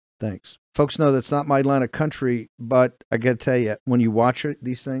 Thanks. Folks know that's not my line of country, but I got to tell you, when you watch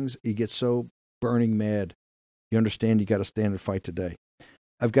these things, you get so burning mad. You understand you got to stand and fight today.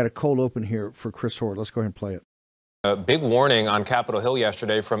 I've got a cold open here for Chris Hord. Let's go ahead and play it. A big warning on Capitol Hill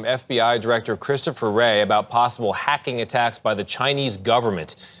yesterday from FBI Director Christopher Wray about possible hacking attacks by the Chinese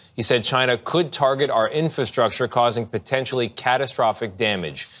government. He said China could target our infrastructure, causing potentially catastrophic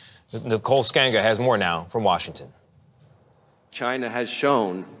damage. Nicole Skanga has more now from Washington. China has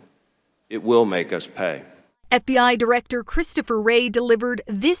shown it will make us pay. FBI Director Christopher Wray delivered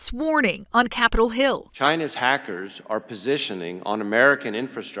this warning on Capitol Hill. China's hackers are positioning on American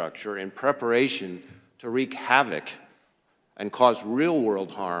infrastructure in preparation to wreak havoc and cause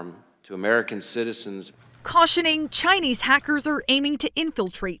real-world harm to American citizens. Cautioning Chinese hackers are aiming to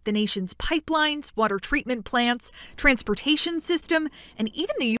infiltrate the nation's pipelines, water treatment plants, transportation system, and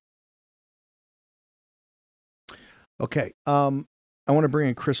even the Okay, I want to bring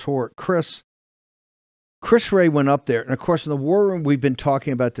in Chris Hort. Chris Wray went up there, and of course, in the War Room, we've been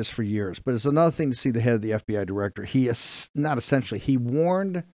talking about this for years, but it's another thing to see the head of the FBI director. He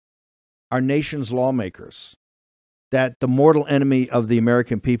warned our nation's lawmakers that the mortal enemy of the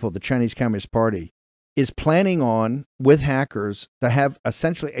American people, the Chinese Communist Party, is planning on, with hackers, to have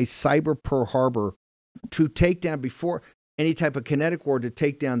essentially a cyber Pearl Harbor to take down, before any type of kinetic war, to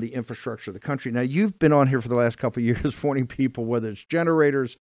take down the infrastructure of the country. Now, you've been on here for the last couple of years warning people, whether it's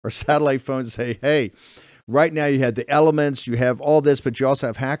generators or satellite phones, say, hey, right now you have the elements, you have all this, but you also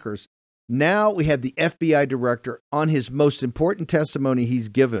have hackers. Now we have the FBI director on his most important testimony he's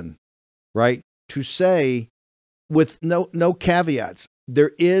given, right, to say, with no caveats,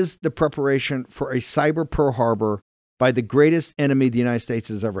 there is the preparation for a cyber Pearl Harbor by the greatest enemy the United States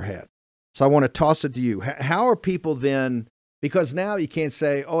has ever had. So I want to toss it to you. How are people then, because now you can't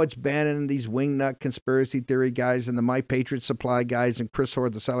say, oh, it's Bannon, these wingnut conspiracy theory guys and the My Patriot Supply guys and Chris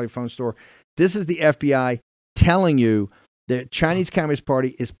Hort, the satellite phone store. This is the FBI telling you the Chinese Communist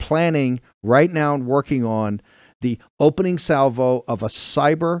Party is planning right now and working on the opening salvo of a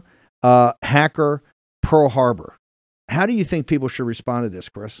cyber hacker Pearl Harbor. How do you think people should respond to this,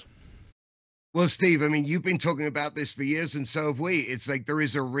 Chris? Well, Steve, I mean, you've been talking about this for years, and so have we. It's like there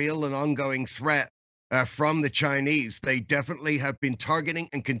is a real and ongoing threat from the Chinese. They definitely have been targeting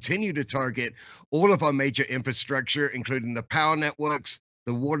and continue to target all of our major infrastructure, including the power networks,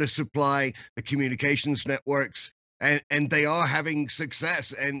 the water supply, the communications networks, and they are having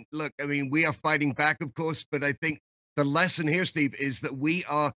success. And look, I mean, we are fighting back, of course, but I think the lesson here, Steve, is that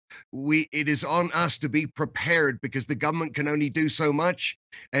it is on us to be prepared, because the government can only do so much.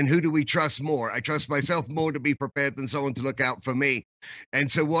 And who do we trust more? I trust myself more to be prepared than someone to look out for me. And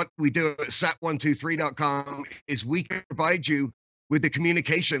so what we do at sat123.com is we can provide you with the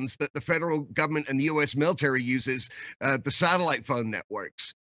communications that the federal government and the U.S. military uses, the satellite phone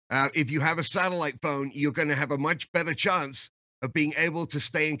networks. If you have a satellite phone, you're going to have a much better chance of being able to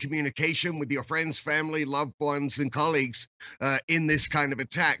stay in communication with your friends, family, loved ones, and colleagues in this kind of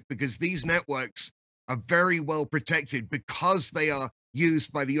attack, because these networks are very well protected because they are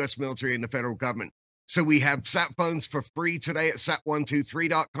used by the U.S. military and the federal government. So we have sat phones for free today at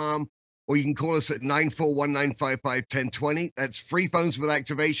sat123.com, or you can call us at 941-955-1020. That's free phones with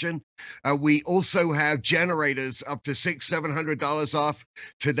activation. We also have generators up to $600-700 off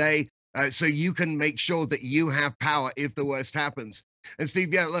today. So you can make sure that you have power if the worst happens. And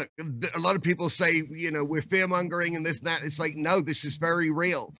Steve, yeah, look, a lot of people say, we're fear-mongering and this and that. It's like, no, this is very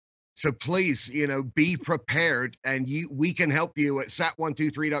real. So please, be prepared, and we can help you at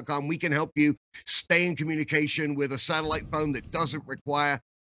sat123.com. We can help you stay in communication with a satellite phone that doesn't require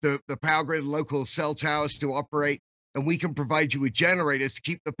the power grid, local cell towers to operate. And we can provide you with generators to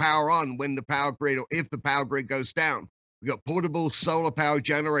keep the power on when the power grid, or if the power grid goes down. We got portable solar power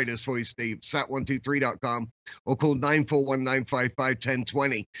generators for you, Steve, sat123.com, or call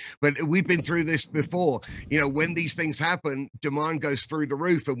 941-955-1020. But we've been through this before. When these things happen, demand goes through the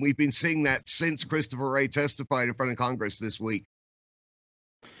roof, and we've been seeing that since Christopher Wray testified in front of Congress this week.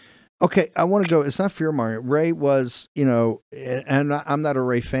 Okay, I want to go. It's not fear-mongering. Ray was, and I'm not a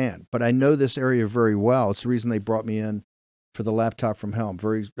Ray fan, but I know this area very well. It's the reason they brought me in for the laptop from hell.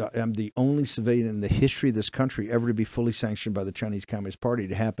 I'm the only civilian in the history of this country ever to be fully sanctioned by the Chinese Communist Party.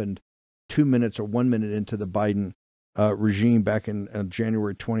 It happened 2 minutes or 1 minute into the Biden regime back in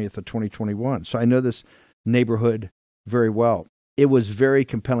January 20th of 2021. So I know this neighborhood very well. It was very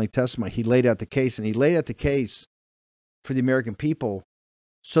compelling testimony. He laid out the case, and he laid out the case for the American people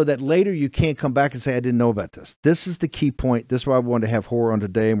so that later you can't come back and say, I didn't know about this. This is the key point. This is why I wanted to have Horror on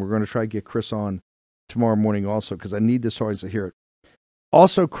today, and we're going to try to get Chris on tomorrow morning also, because I need this audience to hear it.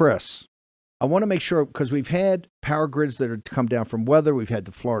 Also, Chris, I want to make sure, because we've had power grids that are come down from weather. We've had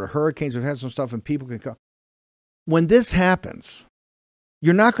the Florida hurricanes. We've had some stuff, and people can come. When this happens,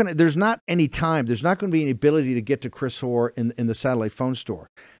 there's not any time. There's not going to be any ability to get to Chris Hort in the satellite phone store.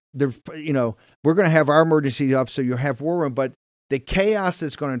 We're going to have our emergency up, so you'll have War Room, but the chaos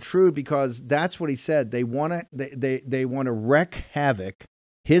that's going to intrude, because that's what he said. They want to wreak havoc.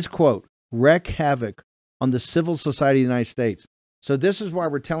 His quote, wreak havoc on the civil society of the United States. So this is why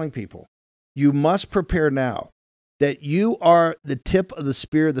we're telling people, you must prepare now that you are the tip of the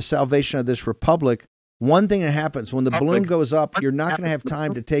spear of the salvation of this republic, One thing that happens when the balloon goes up, you're not going to have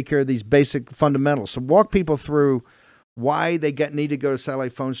time to take care of these basic fundamentals. So walk people through why they need to go to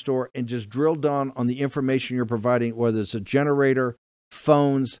satellite phone store and just drill down on the information you're providing, whether it's a generator,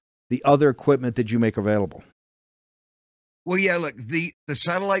 phones, the other equipment that you make available. Well, yeah, look, the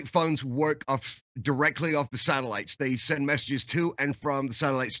satellite phones work directly off the satellites. They send messages to and from the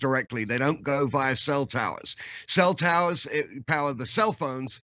satellites directly. They don't go via cell towers. Cell towers power the cell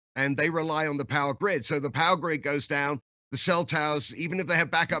phones, and they rely on the power grid. So the power grid goes down. The cell towers, even if they have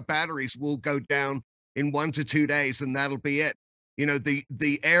backup batteries, will go down in 1 to 2 days, and that'll be it. You know, the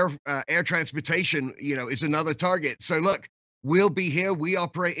air transportation, you know, is another target. So look, we'll be here. We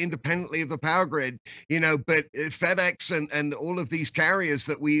operate independently of the power grid, you know, but FedEx and all of these carriers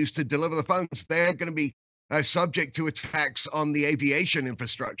that we use to deliver the phones, they're going to be subject to attacks on the aviation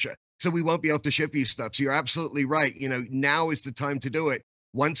infrastructure. So we won't be able to ship you stuff. So you're absolutely right. You know, now is the time to do it.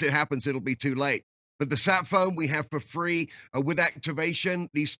 Once it happens, it'll be too late. But the sat phone we have for free with activation.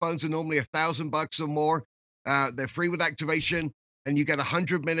 These phones are normally $1,000 or more. They're free with activation, and you get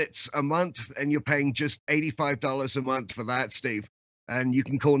 100 minutes a month, and you're paying just $85 a month for that, Steve. And you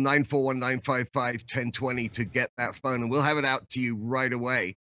can call 941-955-1020 to get that phone, and we'll have it out to you right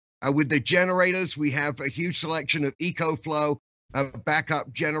away. With the generators, we have a huge selection of EcoFlow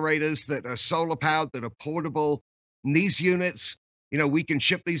backup generators that are solar powered, that are portable. And these units, you know, we can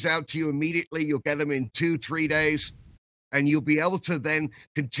ship these out to you immediately. You'll get them in 2-3 days, and you'll be able to then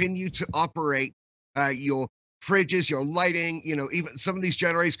continue to operate your fridges, your lighting. You know, even some of these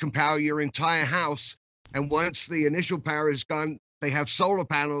generators can power your entire house. And once the initial power is gone, they have solar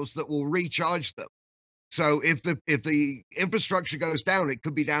panels that will recharge them. So if the infrastructure goes down, it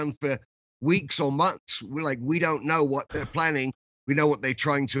could be down for weeks or months. We don't know what they're planning. We know what they're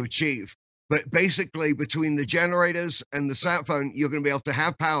trying to achieve. But basically, between the generators and the sat phone, you're going to be able to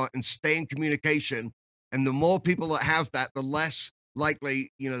have power and stay in communication. And the more people that have that, the less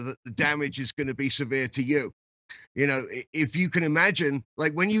likely, you know, that the damage is going to be severe to you. You know, if you can imagine,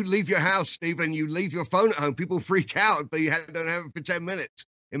 like when you leave your house, Steve, and you leave your phone at home, people freak out if they don't have it for 10 minutes.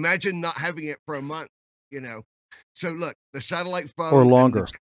 Imagine not having it for a month, you know. So look, the satellite phone. Or longer.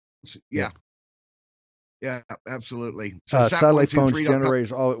 Yeah, absolutely. So satellite phones,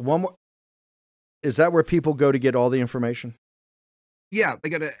 generators, all one more. Is that where people go to get all the information? Yeah, they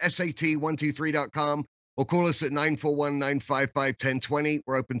go to sat123.com or call us at 941-955-1020.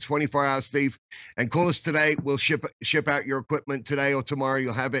 We're open 24 hours, Steve. And call us today. We'll ship out your equipment today or tomorrow.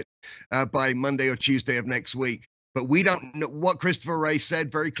 You'll have it by Monday or Tuesday of next week. But we don't know. What Christopher Wray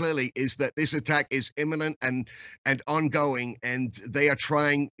said very clearly is that this attack is imminent and ongoing, and they are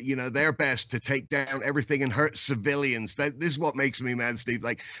trying, you know, their best to take down everything and hurt civilians. This is what makes me mad, Steve.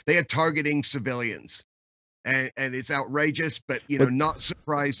 Like, they are targeting civilians, and it's outrageous, but not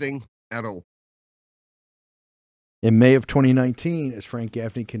surprising at all. In May of 2019, as Frank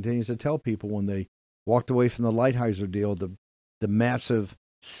Gaffney continues to tell people, when they walked away from the Lighthizer deal, the massive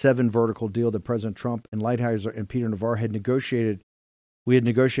 7 vertical deal that President Trump and Lighthizer and Peter Navarro had negotiated. We had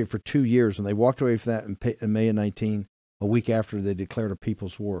negotiated for 2 years, and they walked away from that in May of 19, a week after they declared a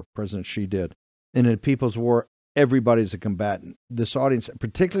people's war. President Xi did. And in a people's war, everybody's a combatant. This audience,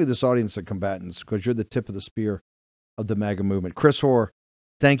 particularly this audience of combatants, because you're the tip of the spear of the MAGA movement. Chris Hoare,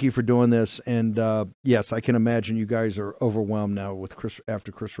 thank you for doing this. And yes, I can imagine you guys are overwhelmed now with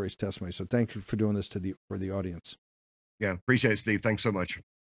after Chris Wray's testimony. So thank you for doing this for the audience. Yeah, appreciate it, Steve. Thanks so much.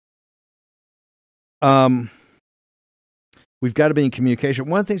 We've got to be in communication.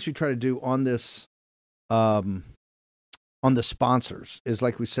 One of the things we try to do on this, on the sponsors, is,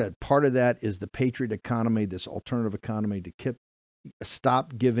 like we said, part of that is the patriot economy, this alternative economy, to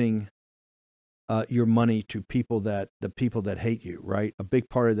stop giving your money to the people that hate you, right? A big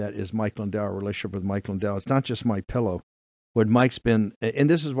part of that is Mike Lindell, our relationship with Mike Lindell. It's not just My Pillow. What Mike's been, and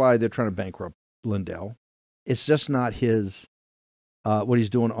this is why they're trying to bankrupt Lindell. It's just not his. What he's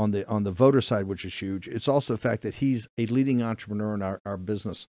doing on the voter side, which is huge. It's also the fact that he's a leading entrepreneur in our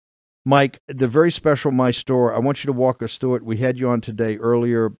business. Mike, the very special My Store, I want you to walk us through it. We had you on today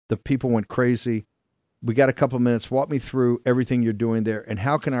earlier. The people went crazy. We got a couple of minutes. Walk me through everything you're doing there, and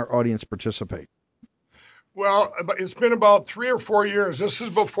how can our audience participate? Well, it's been about 3 or 4 years. This is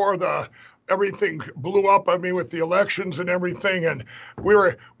before everything blew up. I mean, with the elections and everything, and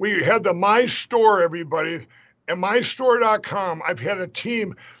we had the My Store, everybody. And mystore.com, I've had a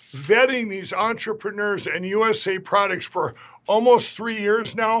team vetting these entrepreneurs and USA products for almost 3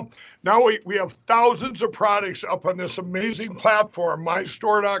 years now. Now we have thousands of products up on this amazing platform,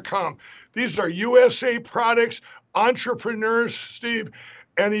 mystore.com. These are USA products, entrepreneurs, Steve,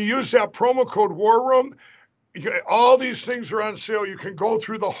 and you use that promo code WarRoom. All these things are on sale. You can go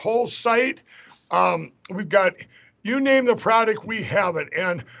through the whole site. We've got, you name the product, we have it.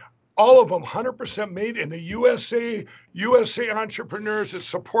 And all of them 100% made in the USA entrepreneurs. It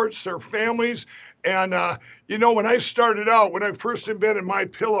supports their families. And, when I started out, when I first invented My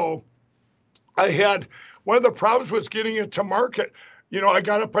Pillow, I had, one of the problems was getting it to market. I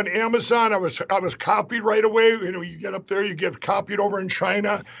got up on Amazon. I was copied right away. You get up there, you get copied over in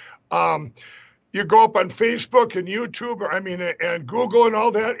China. You go up on Facebook and YouTube, and Google and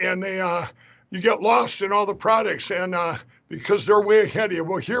all that, and you get lost in all the products. And because they're way ahead of you.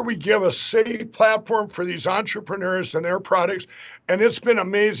 Well, here we give a safe platform for these entrepreneurs and their products, and it's been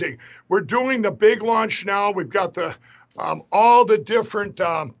amazing. We're doing the big launch now. We've got the all the different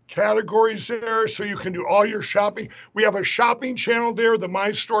categories there, so you can do all your shopping. We have a shopping channel there, the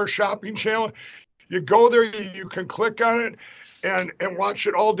My Store shopping channel. You go there, you can click on it and watch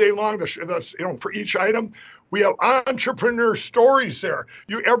it all day long. For each item. We have entrepreneur stories there.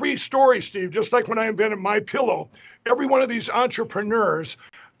 Every story, Steve, just like when I invented My Pillow, every one of these entrepreneurs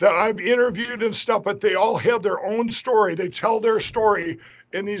that I've interviewed and stuff, but they all have their own story. They tell their story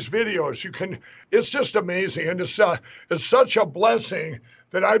in these videos. It's just amazing. And it's such a blessing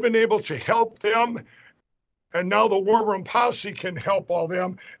that I've been able to help them. And now the War Room Posse can help all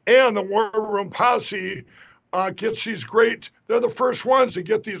them. And the War Room Posse gets these they're the first ones to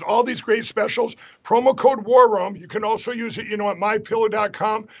get all these great specials. Promo code WARROOM. You can also use it, at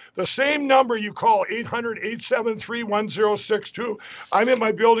mypillow.com. The same number you call, 800-873-1062. I'm in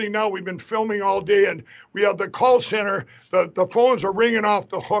my building now. We've been filming all day, and we have the call center. The phones are ringing off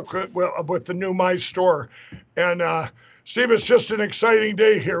the hook with the new My Store. And Steve, it's just an exciting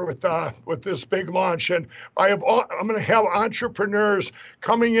day here with this big launch, and I'm going to have entrepreneurs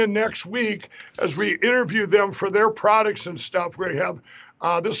coming in next week as we interview them for their products and stuff. We have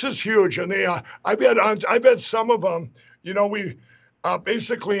this is huge, and I've had some of them. We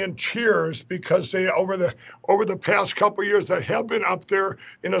basically in tears because they over the past couple of years that have been up there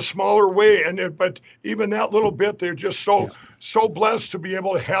in a smaller way, but even that little bit, they're just so blessed to be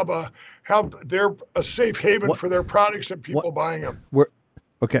able to have a safe haven for their products and people buying them.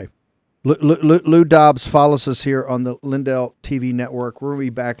 Okay. Lou Dobbs follows us here on the Lindell TV network. We're going to be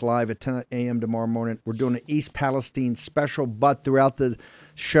back live at 10 a.m. tomorrow morning. We're doing an East Palestine special, but throughout the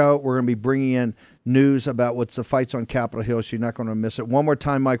show, we're going to be bringing in news about what's the fights on Capitol Hill, so you're not going to miss it. One more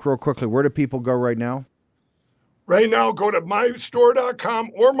time, Mike, real quickly. Where do people go right now? Right now, go to mystore.com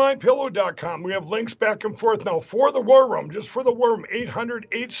or mypillow.com. We have links back and forth now for the War Room, just for the War Room,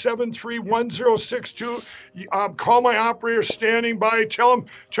 800-873-1062. Call my operator standing by. Tell them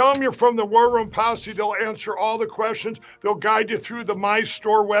you're from the War Room Posse. They'll answer all the questions. They'll guide you through the My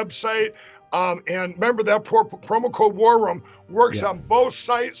Store website. And remember that promo code War Room works on both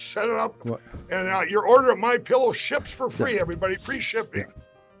sites. Set it up. And your order at My Pillow ships for free, everybody. Free shipping.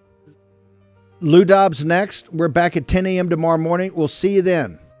 Lou Dobbs next. We're back at 10 a.m. tomorrow morning. We'll see you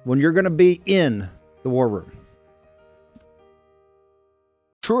then when you're going to be in the War Room.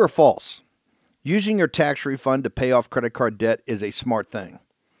 True or false? Using your tax refund to pay off credit card debt is a smart thing.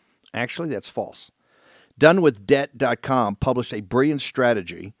 Actually, that's false. DoneWithDebt.com published a brilliant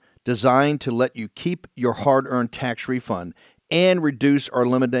strategy designed to let you keep your hard-earned tax refund and reduce or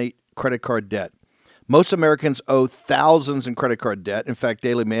eliminate credit card debt. Most Americans owe thousands in credit card debt. In fact,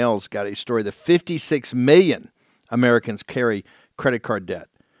 Daily Mail's got a story that 56 million Americans carry credit card debt,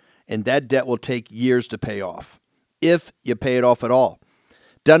 and that debt will take years to pay off, if you pay it off at all.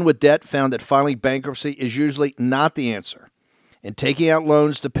 Done with Debt found that filing bankruptcy is usually not the answer, and taking out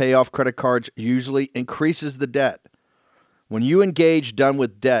loans to pay off credit cards usually increases the debt. When you engage Done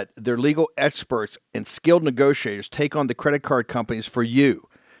with Debt, their legal experts and skilled negotiators take on the credit card companies for you.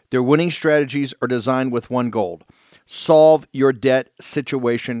 Their winning strategies are designed with one goal: solve your debt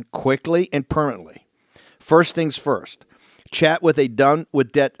situation quickly and permanently. First things first, chat with a Done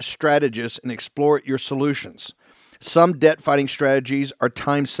with Debt strategist and explore your solutions. Some debt-fighting strategies are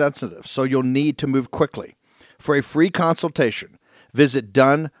time-sensitive, so you'll need to move quickly. For a free consultation, visit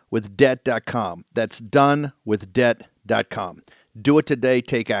donewithdebt.com. That's donewithdebt.com. Do it today.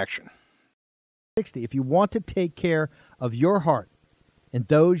 Take action. If you want to take care of your heart and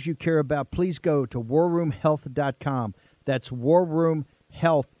those you care about, please go to warroomhealth.com. That's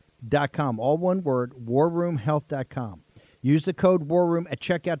warroomhealth.com. All one word, warroomhealth.com. Use the code WARROOM at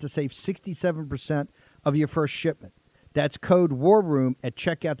checkout to save 67% of your first shipment. That's code WARROOM at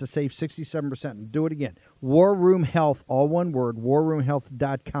checkout to save 67%. And do it again. War Room Health, all one word,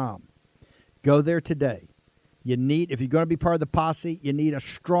 warroomhealth.com. Go there today. If you're going to be part of the posse, you need a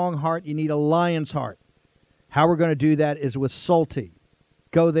strong heart. You need a lion's heart. How we're going to do that is with Salty.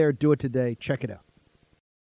 Go there, do it today. Check it out.